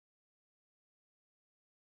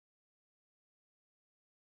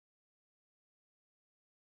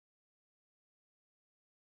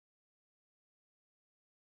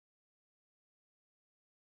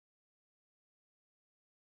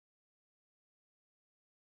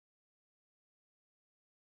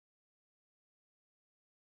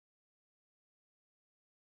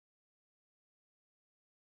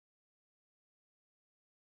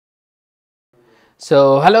So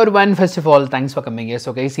hello everyone, first of all thanks for coming here.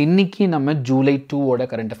 So guys, இன்னைக்கு நம்ம July 2 ஓட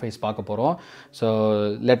current affairs பார்க்க போறோம். So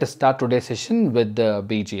let us start today's session with the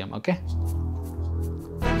BGM, okay?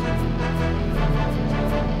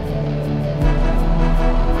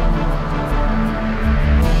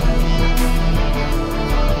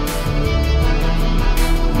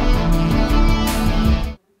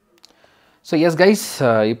 So yes guys,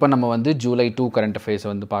 இப்போ நம்ம வந்து July 2 current affairs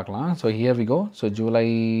வந்து பார்க்கலாம். So here we go. So July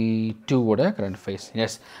 2 ஓட current affairs.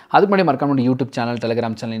 Yes. அதுக்கு முன்னாடி மறக்காம நம்ம YouTube channel,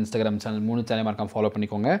 Telegram channel, Instagram channel மூணு சேனல் மறக்காம ஃபாலோ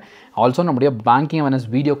பண்ணிக்கோங்க. ஆல்சோ நம்முடைய பேங்கிங் அவேர்னஸ்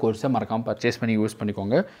வீடியோ கோர்ஸை மறக்காம பர்ச்சேஸ் பண்ணி யூஸ்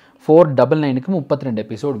பண்ணிக்கோங்க. 499க்கு 32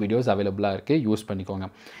 எபிசோட் வீடியோஸ் அவைலபிளாக இருக்குது, யூஸ் பண்ணிக்கோங்க.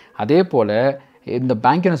 அதே போல் இந்த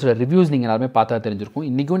பேங்க் யூனிவர்ஸோட ரிவ்யூஸ் நீங்கள் எல்லாருமே பார்த்தா தெரிஞ்சிருக்கும்.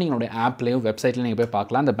 இன்றைக்கும் நீங்களுடைய ஆப்லேயும் வெப்சைட்லையும் நீங்கள் போய்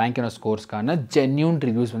பார்க்கலாம். அந்த பேங்க் யூனிவர்ஸ் கோர்ஸ்க்கான ஜென்யூன்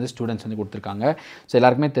ரிவ்யூஸ் வந்து ஸ்டூடெண்ட்ஸ் வந்து கொடுத்துருக்காங்க. ஸோ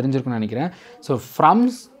எல்லாருக்குமே தெரிஞ்சிருக்கும்னு நினைக்கிறேன். ஸோ ஃப்ரம்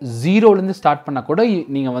ஜீரோலேருந்து ஸ்டார்ட் பண்ணால் கூட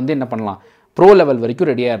நீங்கள் வந்து என்ன பண்ணலாம், ப்ரோ லெவல் வரைக்கும்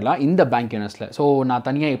ரெடியாக இருக்கலாம் இந்த பேங்க் யூனிவர்ஸில். ஸோ நான்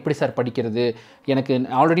தனியாக எப்படி சார் படிக்கிறது, எனக்கு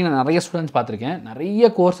ஆல்ரெடி நான் நிறைய ஸ்டூடெண்ட்ஸ் பார்த்துருக்கேன்,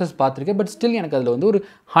 நிறைய கோர்சஸ் பார்த்துருக்கேன். பட் ஸ்டில் எனக்கு அதில் வந்து ஒரு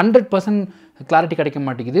 100% கிளாரிட்டி கிடைக்க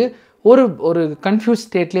மாட்டேங்குது. ஒரு கன்ஃபியூஸ்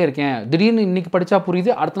ஸ்டேட்லேயே இருக்கேன். திடீர்னு இன்றைக்கி படித்தா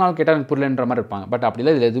புரியுது, அடுத்த நாள் கேட்டால் எனக்கு புரியலன்ற மாதிரி இருப்பாங்க. பட்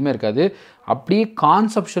அப்படிலாம் இதில் எதுவுமே இருக்காது. அப்படியே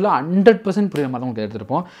கான்செப்ஷுவலாக 100% புரியுற மாதிரி தான் உங்களுக்கு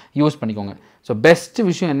எடுத்துருப்போம். யூஸ் பண்ணிக்கோங்க. ஸோ பெஸ்ட்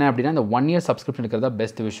விஷயம் என்ன அப்படின்னா, இந்த 1 year சப்ஸ்கிரிப்ஷன் இருக்கிறதா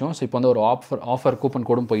பெஸ்ட் விஷயம். ஸோ இப்போ வந்து ஒரு ஆஃபர் கூப்பன்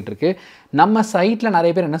கோடும் போயிட்டுருக்கு. நம்ம சைட்டில்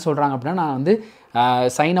நிறைய பேர் என்ன சொல்கிறாங்க அப்படின்னா, நான் வந்து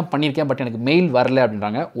சைன் அப் பண்ணியிருக்கேன் பட் எனக்கு மெயில் வரல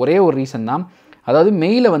அப்படின்றாங்க. ஒரே ஒரு ரீசன் தான், அதாவது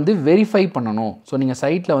மெயிலை வந்து வெரிஃபை பண்ணணும். ஸோ நீங்கள்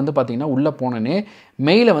சைட்டில் வந்து பார்த்தீங்கன்னா உள்ளே போனோன்னே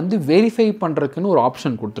மெயிலை வந்து வெரிஃபை பண்ணுறதுக்குன்னு ஒரு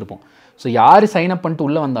ஆப்ஷன் கொடுத்துருப்போம். ஸோ யார் சைன் அப் பண்ணிட்டு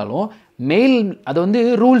உள்ளே வந்தாலும் மெயில், அது வந்து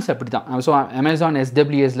ரூல்ஸ் அப்படி தான். ஸோ அமேசான்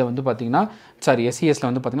எஸ்டபிள்யூஎஸில் வந்து பார்த்திங்கன்னா, எஸ்சிஎஸில்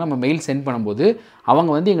வந்து பார்த்திங்கன்னா நம்ம மெயில் சென்ட் பண்ணும்போது அவங்க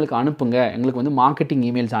வந்து எங்களுக்கு அனுப்புங்க, எங்களுக்கு வந்து மார்க்கெட்டிங்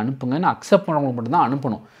இமெயில்ஸ் அனுப்புங்கன்னு அக்செப்ட் பண்ணவங்களுக்கு மட்டும்தான்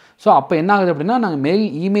அனுப்பணும். ஸோ அப்போ என்ன ஆகுது அப்படின்னா, நாங்கள்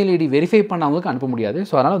இமெயில் ஐடி வெரிஃபை பண்ணவங்களுக்கு அனுப்ப முடியாது.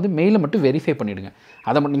 ஸோ அதனால் வந்து மெயிலை மட்டும் வெரிஃபை பண்ணிவிடுங்க.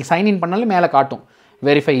 அதை மட்டும் நீங்கள் சைன்இன் பண்ணாலும் மேலே காட்டும்,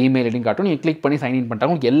 வெரிஃபை இமெயில் ஐடின்னு காட்டும். நீங்கள் கிளிக் பண்ணி சைன்இன்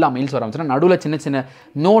பண்ணிட்டாங்க, உங்களுக்கு எல்லா மெயில்ஸ் வர ஆரம்பிச்சுன்னா நடுவில் சின்ன சின்ன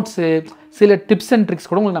நோட்ஸு, சில டிப்ஸ் அண்ட் ட்ரிக்ஸ்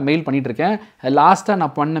கூட உங்களுக்கு நான் மெயில் பண்ணிகிட்ருக்கேன். லாஸ்ட்டாக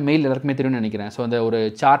நான் பண்ண மெயில் எல்லாருக்குமே தெரியும்னு நினைக்கிறேன். ஸோ அந்த ஒரு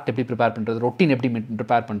சார்ட் எப்படி ப்ரிப்பேர் பண்ணுறது, ரொட்டீன் எப்படி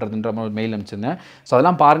ப்ரிப்பேர் பண்ணுறதுன்ற மாதிரி ஒரு மெயில் அனுப்பிச்சிருந்தேன். ஸோ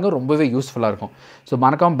அதெல்லாம் பாருங்கள், ரொம்பவே யூஸ்ஃபுல்லாக இருக்கும். ஸோ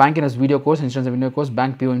மறக்காம bank invest video course, insurance video course,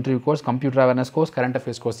 bank PO interview course, computer awareness course, current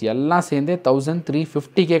affairs course எல்லாம் சேர்ந்தே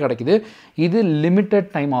 1350 கிடைக்குது. இது லிமிட்டட்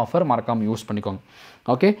டைம் ஆஃபர், மறக்காமல் யூஸ் பண்ணிக்கோங்க.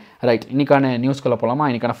 ஓகே ரைட், இன்றைக்கான நியூஸ்க்குள்ளே போகலாமா?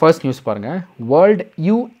 இன்றைக்கான ஃபர்ஸ்ட் நியூஸ் பாருங்கள். வேர்ல்டு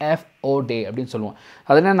UFO டே அப்படின்னு சொல்லுவோம்.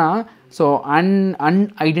 அது என்னென்னா, ஸோ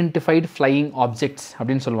அன்ஐடென்டிஃபைடு ஃப்ளையிங் ஆப்ஜெக்ட்ஸ்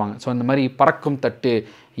அப்படின்னு சொல்லுவாங்க. ஸோ இந்த மாதிரி பறக்கும் தட்டு,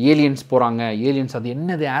 ஏலியன்ஸ் போகிறாங்க, ஏலியன்ஸ் அது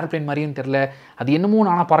என்னது ஏரோப்ளைன் மாதிரியும் தெரில, அது என்னமோ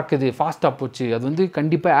நானாக பறக்குது, ஃபாஸ்ட்டாக போச்சு, அது வந்து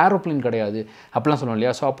கண்டிப்பாக ஏரோப்ளைன் கிடையாது அப்படிலாம் சொல்லுவோம்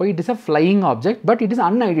இல்லையா? ஸோ அப்போ it is a flying object, but it is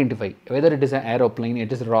unidentified. Whether it is a aeroplane,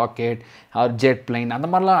 it is rocket R jet plain, அந்த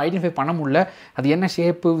மாதிரிலாம் ஐடென்டிஃபை பண்ண முடியல. அது என்ன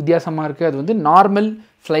ஷேப்பு வித்தியாசமாக இருக்குது, அது வந்து நார்மல்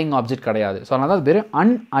ஃப்ளையிங் ஆப்ஜெக்ட் கிடையாது. ஸோ அதனால தான் அது பேர்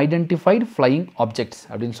அன்ஐடென்டிஃபைடு ஃப்ளையிங் ஆப்ஜெக்ட்ஸ்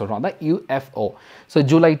அப்படின்னு சொல்கிறோம். அதான் UFO. ஸோ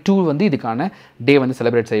July 2 வந்து இதுக்கான டே வந்து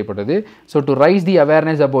செலிப்ரேட் செய்யப்படுது. So to rice the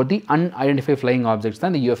awareness about the unidentified flying objects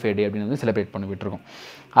தான் இந்த UFO டே அப்படின்னு வந்து செலிப்ரேட் பண்ணி விட்டுருக்கோம்.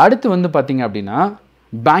 அடுத்து வந்து பார்த்திங்க அப்படின்னா,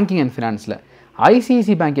 பேங்கிங் அண்ட் ஃபினான்ஸில்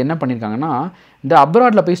ICICI பேங்க் என்ன பண்ணியிருக்காங்கன்னா, இந்த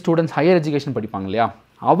அப்ராடில் போய் ஸ்டூடெண்ட்ஸ் ஹையர் எஜுகேஷன் படிப்பாங்க இல்லையா,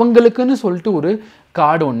 அவங்களுக்குன்னு சொல்லிட்டு ஒரு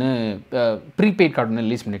கார்டு ஒன்று, ப்ரீபெய்ட் கார்டு ஒன்று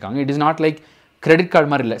ரிலீஸ் பண்ணியிருக்காங்க. It is not like credit card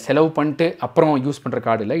மாதிரி இல்லை, செலவு பண்ணிட்டு அப்புறம் யூஸ் பண்ணுற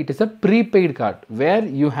கார்டு இல்லை. It is a prepaid card where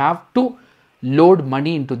you have to load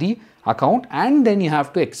money in to the account and then you have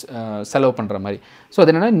to செலவு பண்ணுற மாதிரி. ஸோ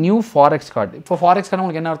அது என்னென்னா நியூ ஃபாரெக்ஸ் கார்டு. இப்போ ஃபாரெக்ஸ் கார்டு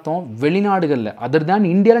உங்களுக்கு என்ன அர்த்தம், வெளிநாடுகளில் அதர் தான்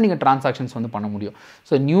இந்தியாவில் நீங்கள் ட்ரான்சாக்ஷன்ஸ் வந்து பண்ண முடியும்.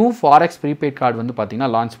 So new forex prepaid card வந்து பார்த்திங்கன்னா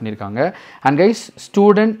லான்ச் பண்ணியிருக்காங்க. அண்ட் கைஸ்,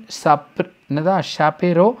 ஸ்டூடெண்ட் என்னதான்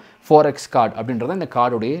ஷாப்பேரோ ஃபாரெக்ஸ் கார்டு அப்படின்றத இந்த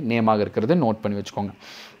கார்டுடைய நேமாக இருக்கிறது நோட் பண்ணி வச்சுக்கோங்க.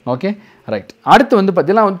 Okay right. அடுத்து வந்து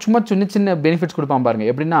பார்த்தீங்கன்னா சும்மா சின்ன சின்ன பெனிஃபிட்ஸ் கொடுப்பான் பாருங்கள்.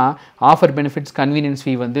 எப்படின்னா ஆஃபர் பெனிஃபிட்ஸ், கன்வீனியன்ஸ்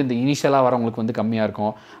ஃபீ வந்து இந்த இனிஷியலாக வரவங்களுக்கு வந்து கம்மியாக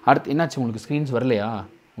இருக்கும். அடுத்து என்னாச்சு, உங்களுக்கு ஸ்க்ரீன்ஸ் வரலையா?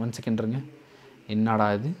 1 செகண்ட் இருங்க. என்னடா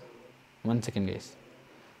இது, 1 செகண்ட்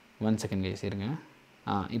கைஸ் இருங்க.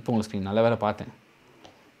 இப்போ உங்களுக்கு ஸ்க்ரீன் நல்ல வேலை பார்த்தேன்.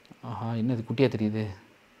 ஆஹா, என்னது குட்டியாக தெரியுது,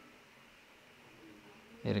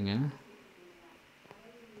 இருங்க.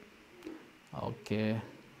 ஓகே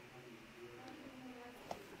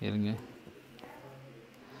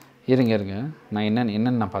இருங்க நான்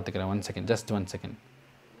என்னன்னு நான் பார்த்துக்கிறேன். 1 செகண்ட், ஜஸ்ட் 1 செகண்ட்.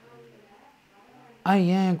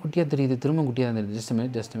 ஏன் குட்டியாக தெரியுது, திரும்ப குட்டியாக தான் தெரியுது. ஜஸ்ட்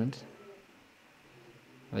மினிட்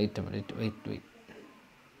வெயிட்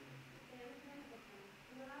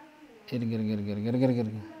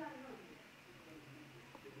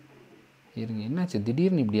இருங்க. என்னாச்சு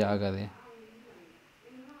திடீர்னு இப்படி ஆகாது?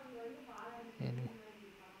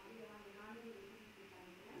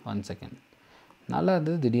 1 செகண்ட். நல்லா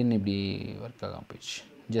இருந்தது, திடீர்னு இப்படி ஒர்க் ஆகாமல் போயிடுச்சு.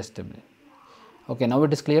 Just minute. Okay, now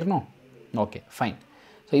it is clear. No, okay fine.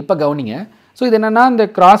 So இப்போ கவனிங்க. ஸோ இது என்னென்னா இந்த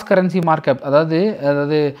கிராஸ் கரன்சி மார்க்கப்,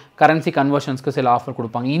 அதாவது கரன்சி கன்வர்ஷன்ஸ்க்கு சில ஆஃபர்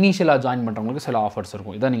கொடுப்பாங்க. இனிஷியலாக ஜாயின் பண்ணுறவங்களுக்கு சில ஆஃபர்ஸ்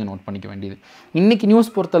இருக்கும். இதான் நீங்கள் நோட் பண்ணிக்க வேண்டியது. இன்றைக்கி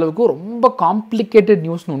நியூஸ் பொறுத்தளவுக்கு ரொம்ப காம்ப்ளிகேட்டட்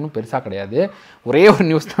நியூஸ்னு ஒன்றும் பெருசாக கிடையாது. ஒரே ஒரு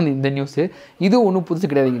நியூஸ் தான் இந்த நியூஸு. இது ஒன்றும்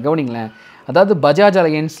புதுசு கிடையாது. இங்கே கவனிங்களேன். அதாவது Bajaj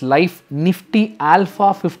alliance life Nifty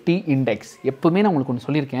alpha 50 index. எப்போவுமே நான் உங்களுக்கு ஒன்று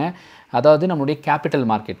சொல்லியிருக்கேன். அதாவது நம்மளுடைய கேபிட்டல்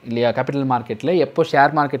மார்க்கெட் இல்லையா, கேபிட்டல் மார்க்கெட்டில் எப்போ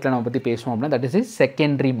ஷேர் மார்க்கெட்டில் நம்ம பற்றி பேசுவோம் அப்படின்னா that is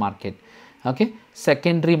secondary market. Okay,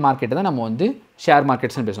 secondary market தான் நம்ம வந்து ஷேர்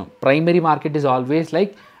மார்க்கெட்ஸ்னு பேசுவோம். Primary market is always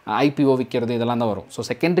like IPO விற்கிறது இதெல்லாம் தான் வரும். ஸோ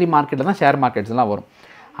செகண்டரி மார்க்கெட்டில் தான் ஷேர் மார்க்கெட்ஸ்லாம் வரும்.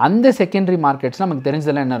 அந்த செகண்டரி மார்க்கெட்ஸ் நமக்கு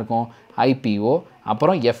தெரிஞ்சதெல்லாம் என்ன இருக்கும்? ஐபிஓ,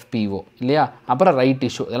 அப்புறம் எஃபிஓ இல்லையா, அப்புறம் ரைட்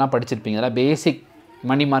இஷ்யூ, இதெல்லாம் படிச்சிருப்பீங்க. அதெல்லாம் பேசிக்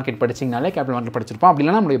மணி மார்க்கெட் படிச்சிங்கனாலே கேபிட்டல் மார்க்கெட் படிச்சிருப்போம். அப்படி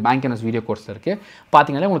இல்லைனா நம்மளுடைய பேங்க் என்எஸ் வீடியோ கோர்ஸ் இருக்குது,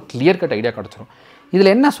 பார்த்தீங்கனாலே உங்களுக்கு கிளியர் கட் ஐடியா கிடச்சிரும்.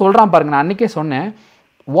 இதில் என்ன சொல்கிறான் பாருங்கள். நான் அன்றைக்கே சொன்னேன்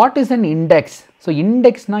what is an index. So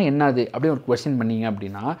இண்டெக்ஸ்னால் என்னது அப்படின்னு ஒரு கொஸ்டின் பண்ணிங்க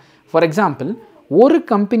அப்படின்னா, ஃபார் எக்ஸாம்பிள் ஒரு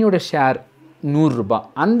கம்பெனியோட ஷேர் 100 ரூபாய்,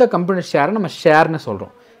 அந்த கம்பெனியோட ஷேரை நம்ம ஷேர்னு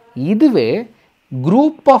சொல்கிறோம். இதுவே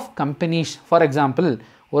group of companies, for example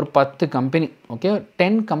ஒரு 10 கம்பெனி, ஓகே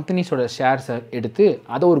 10 கம்பெனிஸோட ஷேர்ஸை எடுத்து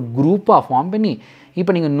அதை ஒரு குரூப்பாக ஃபார்ம் பண்ணி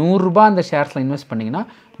இப்போ நீங்கள் 100 ரூபாய் அந்த ஷேர்ஸில் இன்வெஸ்ட் பண்ணிங்கன்னா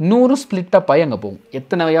 100 ஸ்ப்ளிட் அப் ஆகி அங்கே போகும்.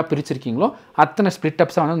 எத்தனை வகையாக பிரிச்சிருக்கீங்களோ அத்தனை ஸ்ப்ளிட்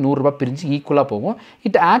அப்ஸாக வந்து 100 ரூபாய் பிரிஞ்சு ஈக்குவலாக போகும்.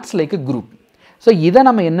 It acts like a group. So இதை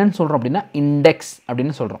நம்ம என்னன்னு சொல்கிறோம் அப்படின்னா இண்டெக்ஸ்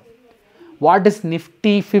அப்படின்னு சொல்கிறோம். What is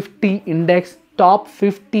Nifty 50 index? Top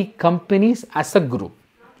 50 companies as a group.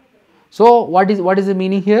 So what is the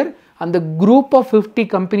meaning here? அந்த குரூப் ஆஃப் 50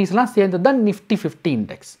 கம்பெனிஸ்லாம் சேர்ந்தது தான் நிஃப்டி 50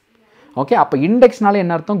 இண்டெக்ஸ். ஓகே, அப்போ இண்டெக்ஸ்னால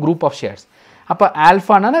என்ன அர்த்தம்? Group of shares. அப்போ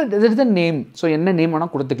ஆல்ஃபானா it is the name. So என்ன நேம்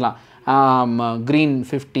வேணால் கொடுத்துக்கலாம். Green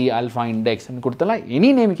 50 alpha index கொடுத்தலாம், any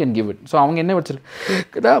name you can give it. So அவங்க என்ன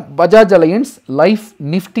வச்சுருக்க, Bajaj alliance life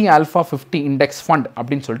Nifty alpha 50 index fund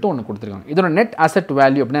அப்படின்னு சொல்லிட்டு ஒன்று கொடுத்துருக்காங்க. இதோட நெட் அசெட்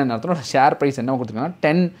வேல்யூ அப்படின்னு என்ன அர்த்தம்? ஷேர் ப்ரைஸ் என்ன கொடுத்துருக்காங்கன்னா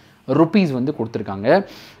 10 rupees வந்து கொடுத்துருக்காங்க.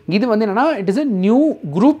 இது வந்து என்னென்னா it is a new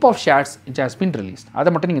group of shares it has been released. அதை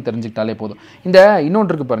மட்டும் நீங்கள் தெரிஞ்சுக்கிட்டாலே போதும். இந்த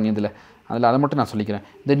இன்னொன்று இருக்குது பாருங்கள், அதை மட்டும் நான் சொல்லிக்கிறேன்.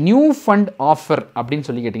 இந்த நியூ ஃபண்ட் ஆஃபர் அப்படின்னு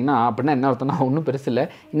சொல்லி கேட்டிங்கன்னா அப்படின்னா என்ன அர்த்தம்னா ஒன்றும் பெருசு இல்லை.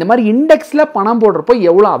 இந்த மாதிரி இண்டெக்ஸில் பணம் போடுறப்போ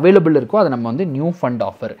எவ்வளோ அவைலபிள் இருக்கோ அதை நம்ம வந்து நியூ ஃபண்ட்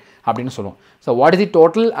ஆஃபர் அப்படின்னு சொல்லுவோம். So what is the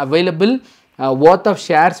total available worth of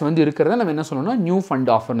shares வந்து இருக்கிறத நம்ம என்ன சொல்லணும்னா நியூ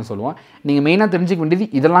ஃபண்ட் ஆஃபர்னு சொல்லுவோம். நீங்கள் மெயினாக தெரிஞ்சிக்க வேண்டியது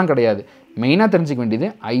இதெல்லாம் கிடையாது. மெயினாக தெரிஞ்சிக்க வேண்டியது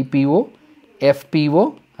ஐபிஓ, எஃபிஓ,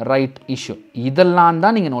 ரைட் இஷ்யூ, இதெல்லாம்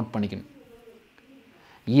தான் நீங்கள் நோட் பண்ணிக்கணும்.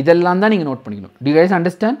 Do you guys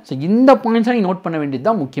understand? So இந்த பாயிண்ட்ஸை நீங்கள் நோட் பண்ண வேண்டியது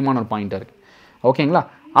தான் முக்கியமான ஒரு பாயிண்ட்டாக இருக்குது. ஓகேங்களா?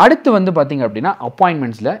 அடுத்து வந்து பார்த்தீங்க அப்படின்னா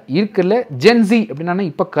அப்பாயின்மெண்ட்ஸில் இருக்கிற ஜென்சி அப்படின்னா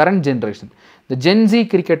இப்போ கரண்ட் ஜென்ரேஷன் இந்த ஜென்சி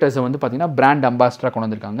கிரிக்கெட்டர்ஸை வந்து பார்த்தீங்கன்னா பிராண்ட் அம்பாசிடராக கொண்டு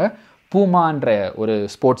வந்திருக்காங்க. பூமான்ற ஒரு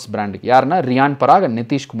ஸ்போர்ட்ஸ் பிராண்டுக்கு யாருன்னா Ryan Barack and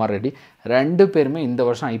Nitish Kumar Reddy, 2 பேருமே இந்த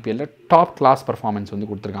வருஷம் ஐபிஎல்லில் டாப் கிளாஸ் பர்ஃபார்மன்ஸ் வந்து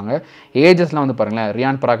கொடுத்துருக்காங்க. ஏஜஸ்லாம் வந்து பாருங்களேன்,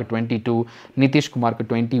 ரியான் பராக்கு 22, நிதிஷ்குமாருக்கு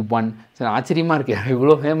 21. சரி, ஆச்சரியமாக இருக்குது,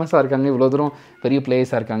 இவ்வளோ ஃபேமஸாக இருக்காங்க, இவ்வளோ தூரம் பெரிய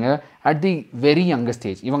பிளேயர்ஸாக இருக்காங்க at the very younger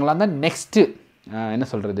stage. இவங்களாம் தான் நெக்ஸ்ட்டு என்ன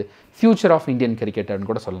சொல்கிறது ஃபியூச்சர் ஆஃப் இந்தியன்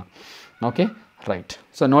கிரிக்கெட்டர்னு கூட சொல்லலாம். Okay, right.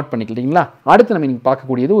 So note பண்ணிக்கிட்டீங்களா? அடுத்து நம்ம நீங்கள்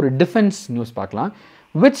பார்க்கக்கூடியது ஒரு டிஃபென்ஸ் நியூஸ் பார்க்கலாம்.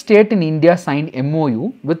 Which state in India signed MOU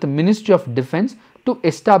with the Ministry of Defence to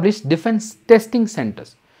establish defense testing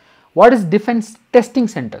centers? What is defense testing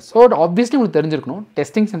centers? So obviously உங்களுக்கு தெரிஞ்சிருக்கணும்.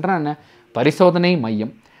 டெஸ்டிங் சென்டர்னா என்ன? பரிசோதனை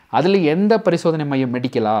மையம். அதில் எந்த பரிசோதனை மையம்?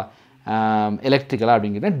 மெடிக்கலா, எலக்ட்ரிக்கலா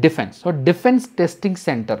அப்படிங்கிறது defence. So defence testing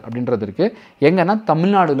centre அப்படின்றது இருக்குது. எங்கன்னா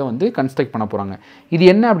தமிழ்நாடுல வந்து கன்ஸ்ட்ரக்ட் பண்ண போகிறாங்க. இது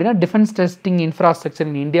என்ன அப்படின்னா defence testing infrastructure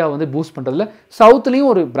in India வந்து பூஸ்ட் பண்ணுறதுல சவுத்துலேயும்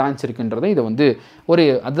ஒரு பிரான்ச் இருக்குன்றது இதை வந்து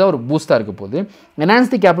அதுதான் ஒரு பூஸ்ட்டாக இருக்க போகுது. Enhance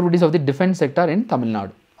the capabilities of the defence sector in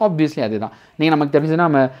Tamil Nadu. Obviously அதுதான். நீங்கள் நமக்கு தெரிஞ்சுன்னா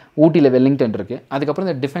நம்ம ஊட்டியில் வெல்லிங்டன் இருக்குது, அதுக்கப்புறம்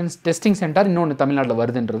இந்த டிஃபென்ஸ் டெஸ்டிங் சென்டர் இன்னொன்று தமிழ்நாட்டில்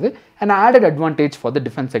வருதுன்றது and added advantage for the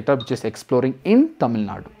defence sector which is exploring in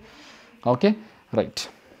Tamil Nadu. Okay, right.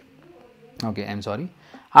 Okay, I'm sorry.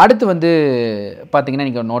 அடுத்து வந்து பார்த்தீங்கன்னா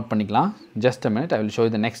நீங்கள் நோட் பண்ணிக்கலாம். Just a minute, I will show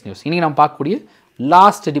you the next news. இன்றைக்கி நம்ம பார்க்கக்கூடிய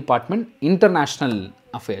last department international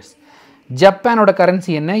affairs. ஜப்பானோட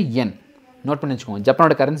currency என்ன? Yen. Note பண்ணி வச்சுக்கோங்க,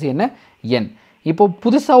 ஜப்பானோட கரன்சி என்ன? யென். இப்போது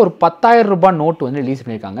புதுசாக ஒரு 10,000 ரூபாய் நோட்டு வந்து ரிலீஸ்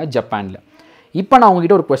பண்ணியிருக்காங்க ஜப்பானில். இப்போ நான்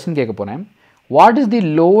உங்ககிட்ட ஒரு கொஸ்டின் கேட்க போகிறேன். What is the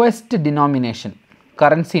lowest denomination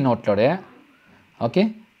currency நோட்டோட? Okay,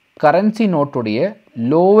 currency நோட்டுடைய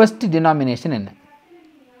lowest denomination என்ன?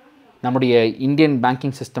 நம்முடைய இந்தியன்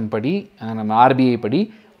பேங்கிங் சிஸ்டம் படி, நம்ம ஆர்பிஐ படி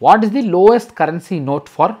what is the lowest currency note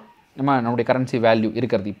for நம்முடைய கரன்சி வேல்யூ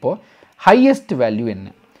இருக்கிறது? இப்போது ஹையஸ்ட் வேல்யூ என்ன?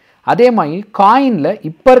 அதே மாதிரி காயினில்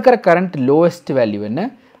இப்போ இருக்கிற கரண்ட் லோவஸ்ட் வேல்யூ என்ன?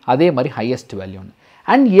 அதே மாதிரி ஹையஸ்ட் வேல்யூ ஒன்று.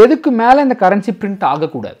 அண்ட் எதுக்கு மேலே இந்த கரன்சி பிரிண்ட்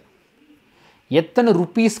ஆகக்கூடாது? எத்தனை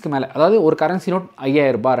ருப்பீஸ்க்கு மேலே? அதாவது ஒரு கரன்சி நோட்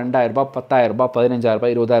 5,000 ரூபாய், 2,000 ரூபாய், 10,000 ரூபாய், 15,000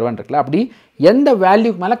 ரூபாய், 20,000 இருக்குல்ல, அப்படி எந்த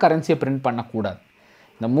வேல்யூக்கு மேலே கரன்சியை பிரிண்ட் பண்ணக்கூடாது?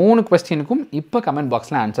 இந்த 3 கொஸ்டினுக்கும் இப்போ கமெண்ட்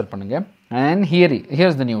பாக்ஸில் ஆன்சர் பண்ணுங்கள். And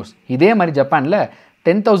hears the news. இதே மாதிரி ஜப்பானில்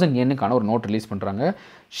 10,000 யென்னுக்கான ஒரு நோட் ரிலீஸ் பண்ணுறாங்க.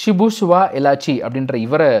 ஷிபுசுவா எலாச்சி அப்படின்ற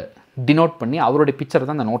இவரை டினோட் பண்ணி அவருடைய பிக்சரை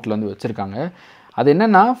தான் அந்த நோட்டில் வந்து வச்சுருக்காங்க. அது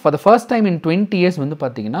என்னென்னா for the first time in 20 years வந்து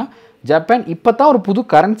பார்த்திங்கன்னா ஜப்பான் இப்போ தான் ஒரு புது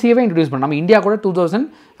கரன்சியவே இன்ட்ரடியூஸ் பண்ண. நம்ம இந்தியா கூட 2000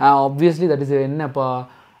 ஆப்வியஸ்லி தட் இஸ் என்னப்பா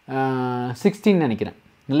 16 நினைக்கிறேன்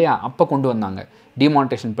இல்லையா, அப்போ கொண்டு வந்தாங்க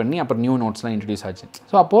டிமானிட்டேஷன் பண்ணி, அப்புறம் நியூ நோட்ஸ்லாம் இன்ட்ரடியூஸ் ஆச்சு.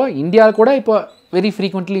 ஸோ அப்போது இந்தியா கூட இப்போ very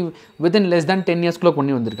frequently within less than 10 இயர்ஸ்க்குள்ளே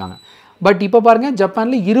கொண்டு வந்திருக்காங்க. பட் இப்போ பாருங்கள்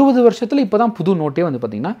ஜப்பானில் 20 வருஷத்தில் இப்போ தான் புது நோட்டே வந்து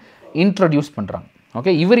பார்த்திங்கன்னா இன்ட்ரடியூஸ் பண்ணுறாங்க.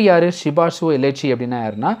 ஓகே, இவர் யார்? ஷிபாசு எலேச்சி அப்படின்னா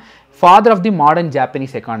யாருன்னா father of the modern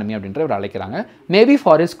Japanese economy அப்படின்ற இவர் அழைக்கிறாங்க. Maybe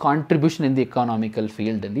for is contribution in the எக்கானாமிக்கல்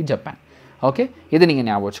field in the Japan. Okay, இதை நீங்கள்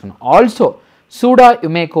ஞாபகம் வச்சுக்கணும். ஆல்சோ சூடா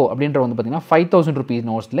யுமேகோ அப்படின்ற வந்து பார்த்தீங்கன்னா 5,000 rupees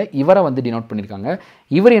நோட்ஸில் இவரை வந்து டினோட் பண்ணியிருக்காங்க.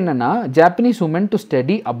 இவர் என்னென்னா Japanese woman to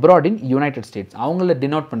study abroad in United states, அவங்கள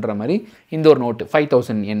டினோட் பண்ணுற மாதிரி இந்த ஒரு நோட்டு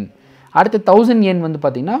 5,000 yen. அடுத்து 1,000 yen வந்து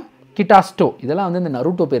பார்த்தீங்கன்னா கிட்டாஸ்டோ, இதெல்லாம் வந்து இந்த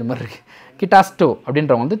நருட்டோ பேர் மாதிரி இருக்குது. கிட்டாஸ்டோ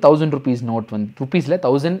அப்படின்றவங்க வந்து 1,000 rupees நோட் வந்து ருப்பீஸில்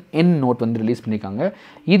 1,000 yen நோட் வந்து ரிலீஸ் பண்ணியிருக்காங்க.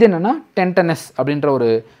 இது என்னென்னா டென்டனஸ் அப்படின்ற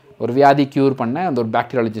ஒரு வியாதி க்யூர் பண்ண அந்த ஒரு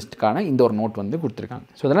பாக்டீரியாலஜிஸ்ட்டுக்கான இந்த ஒரு நோட் வந்து கொடுத்துருக்காங்க.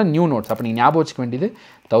 ஸோ இதெல்லாம் நியூ நோட்ஸ். அப்போ நீங்கள் ஞாபகம் வச்சுக்க வேண்டியது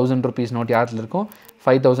 1,000 rupees நோட் யாரில் இருக்கும்,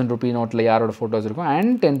 5,000 rupee நோட்டில் யாரோட ஃபோட்டோஸ் இருக்கும்,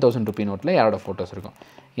 அண்ட் 10,000 rupee நோட்டில் யாரோட ஃபோட்டோஸ் இருக்கும்.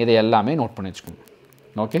 இதை எல்லாமே நோட் பண்ணி வச்சுக்கோங்க.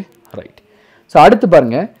 Okay, right. ஸோ அடுத்து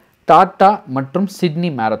பாருங்கள், டாட்டா மற்றும்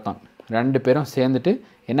சிட்னி மேரத்தான் 2 பேரும் சேர்ந்துட்டு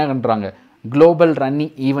என்ன பண்ணுறாங்க, குளோபல்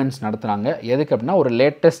ரன்னிங் ஈவெண்ட்ஸ் நடத்துகிறாங்க. எதுக்கு அப்படின்னா ஒரு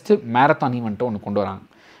லேட்டஸ்ட்டு மேரத்தான் ஈவெண்ட்டை ஒன்று கொண்டு வராங்க.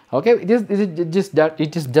 Okay, it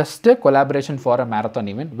is just a collaboration for a marathon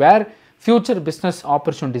event where future business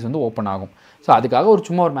opportunities வந்து ஓப்பன் ஆகும். ஸோ அதுக்காக ஒரு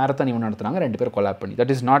சும்மா ஒரு மேரத்தான் ஈவெண்ட் நடத்துகிறாங்க 2 பேர் கொலாப் பண்ணி.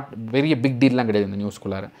 That is not very big டீல்லாம் கிடையாது இந்த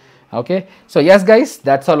நியூஸ்குள்ளார. Okay, so S guys,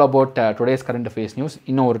 that's all about today's current affairs news.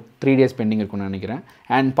 இன்னும் ஒரு 3 days பெண்டிங் இருக்குன்னு நினைக்கிறேன்.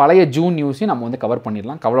 அண்ட் பழைய ஜூன் நியூஸையும் நம்ம வந்து கவர்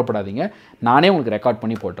பண்ணிடலாம், கவலைப்படாதீங்க, நானே உங்களுக்கு ரெக்கார்ட்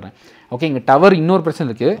பண்ணி போட்டுறேன். ஓகே, இங்கே டவர் இன்னொரு பிரச்சனை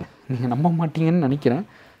இருக்குது, நீங்கள் நம்ப மாட்டீங்கன்னு நினைக்கிறேன்.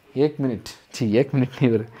 ஏக் மினிட்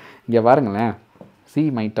இவர் இங்கே பாருங்களேன். சி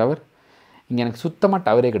மை டவர், இங்கே எனக்கு சுத்தமாக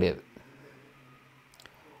டவரே கிடையாது.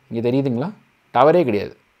 இங்கே தெரியுதுங்களா, டவரே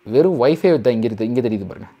கிடையாது, வெறும் வைஃபை தான் இங்கே தெரியுது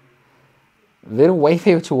பாருங்கள். வெறும்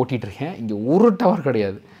வைஃபை வச்சு ஓட்டிகிட்ருக்கேன், இங்கே ஒரு டவர்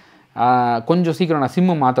கிடையாது. கொஞ்சம் சீக்கிரம் நான்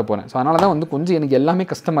சிம்மு மாற்ற போகிறேன். ஸோ அதனால தான் வந்து கொஞ்சம் எனக்கு எல்லாமே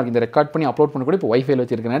கஷ்டமாக இருக்குது. இந்த ரெக்கார்ட் பண்ணி அப்லோட் பண்ண கூட இப்போ வைஃபைல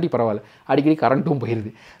வச்சுருக்கனாட்டி பரவாயில்ல, அடிக்கடி கரண்ட்டும்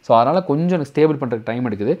போயிடுது. ஸோ அதனால் கொஞ்சம் எனக்கு ஸ்டேபிள் பண்ணுறதுக்கு டைம்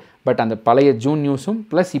எடுக்குது. பட் அந்த பழைய ஜூன் நியூஸும்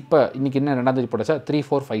ப்ளஸ் இப்போ இன்றைக்கி என்ன 2ஆம் தேதி போட்டாச்சா 3,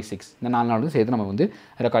 4, 5, 6 இந்த 4 நாளும் சேர்த்து நம்ம வந்து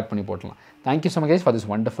ரெக்கார்ட் பண்ணி போட்டலாம். Thank you so much guys for this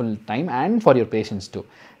wonderful time and for your patience two.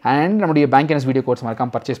 And நம்முடைய பேங்க் என்எஸ் வீடியோ கோர்ஸ்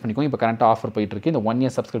மறக்காம பர்ச்சேஸ் பண்ணிக்கோங்க. இப்போ கரண்ட் ஆஃபர் போயிட்டுருக்கு. இந்த 1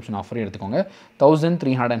 year சப்ஸ்கிரிப்ஷன் ஆஃபரும் எடுத்துக்கோங்க.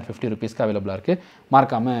 1,350 rupeesக்கு அவைலபிளாக இருக்குது.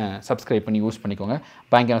 மறக்காமல் சப்ஸ்கிரைப் பண்ணி யூஸ் பண்ணிக்கோங்க.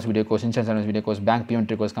 Bank NS video course, insurance video course, bank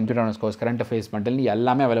பிஎன்ட்ரி course, computer honours course, current affairs bundle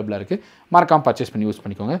எல்லாமே அவைலபிளாக இருக்குது. மறக்காமல் பர்ச்சேஸ் பண்ணி யூஸ்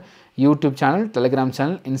பண்ணிக்கோங்க. YouTube channel, Telegram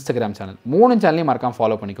channel, Instagram channel 3 சேனலையும் மறக்காமல்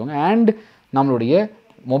ஃபாலோ பண்ணிக்கோங்க. அண்ட் நம்மளுடைய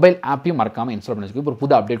மொபைல் ஆப்பையும் மறக்காமல் இன்ஸ்டால் பண்ணி வச்சுக்கோங்க. ஒரு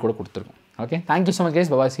புது அப்டேட் கூட கொடுத்துருக்கோம். Okay, thank you so much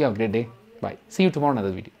guys. By, see you, have a great day. Bye. See you tomorrow in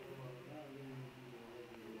another video.